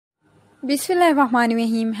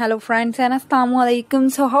Bismillahirrahmanirrahim. Hello friends and assalamu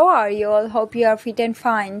alaikum. So how are you all? Hope you are fit and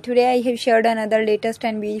fine. Today I have shared another latest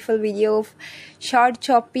and beautiful video of short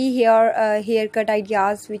choppy haircut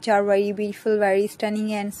ideas which are very beautiful, very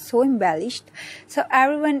stunning and so embellished. So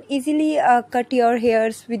everyone easily cut your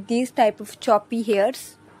hairs with these type of choppy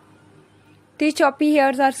hairs. These choppy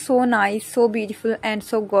hairs are so nice, so beautiful and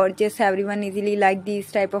so gorgeous. Everyone easily like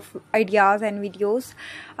these type of ideas and videos.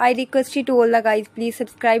 I request you to all the guys, please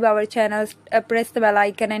subscribe our channel, press the bell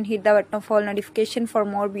icon and hit the button of all notification for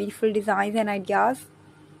more beautiful designs and ideas.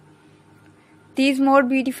 These more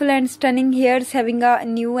beautiful and stunning hairs having a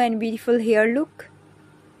new and beautiful hair look.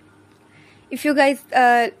 If you guys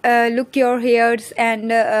look your hairs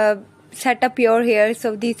and set up your hairs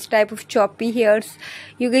of this type of choppy hairs,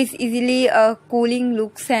 you guys easily cooling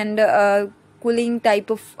looks and cooling type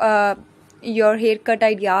of your haircut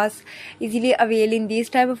ideas easily avail in these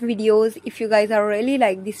type of videos. If you guys are really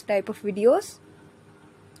like this type of videos,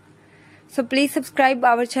 so please subscribe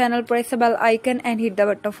our channel, press the bell icon and hit the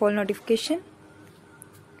button of all notification.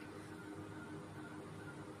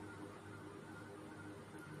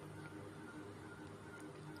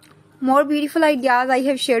 More beautiful ideas I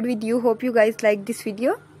have shared with you. Hope you guys like this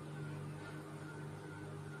video.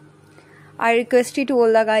 I request you to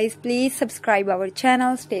all the guys, please subscribe our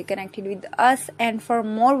channel, stay connected with us, and for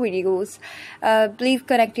more videos please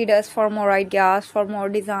connected us for more ideas, for more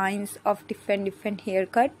designs of different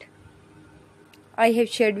haircut I have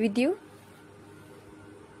shared with you.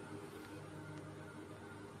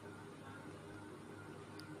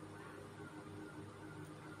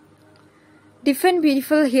 Different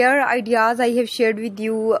beautiful hair ideas I have shared with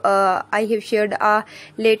you. I have shared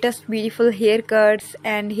latest beautiful haircuts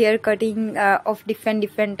and hair cutting of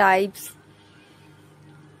different types,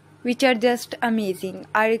 which are just amazing.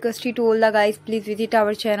 I request you to all the guys, please visit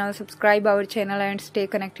our channel, subscribe our channel and stay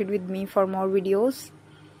connected with me for more videos.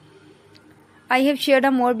 I have shared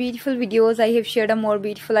a more beautiful videos, I have shared a more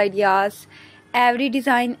beautiful ideas. Every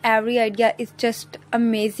design, every idea is just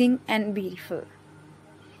amazing and beautiful.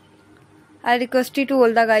 I request you to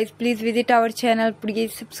all the guys, please visit our channel,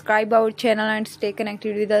 please subscribe our channel and stay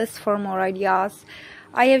connected with us for more ideas.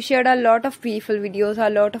 I have shared a lot of beautiful videos, a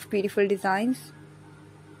lot of beautiful designs.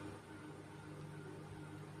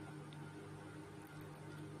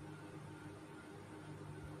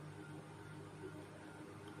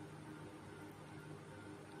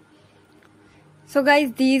 So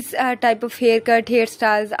guys, these type of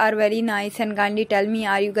hairstyles are very nice, and kindly tell me,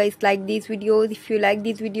 are you guys like these videos? If you like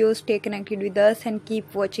these videos, stay connected with us and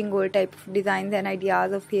keep watching all type of designs and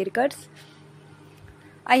ideas of haircuts.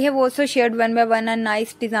 I have also shared one by one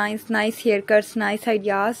nice designs, nice haircuts, nice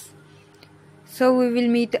ideas. So we will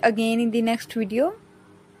meet again in the next video.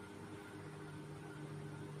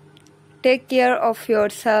 Take care of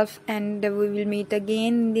yourself and we will meet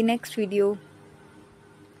again in the next video.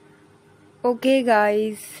 Okay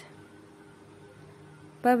guys,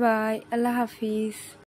 bye bye, Allah Hafiz.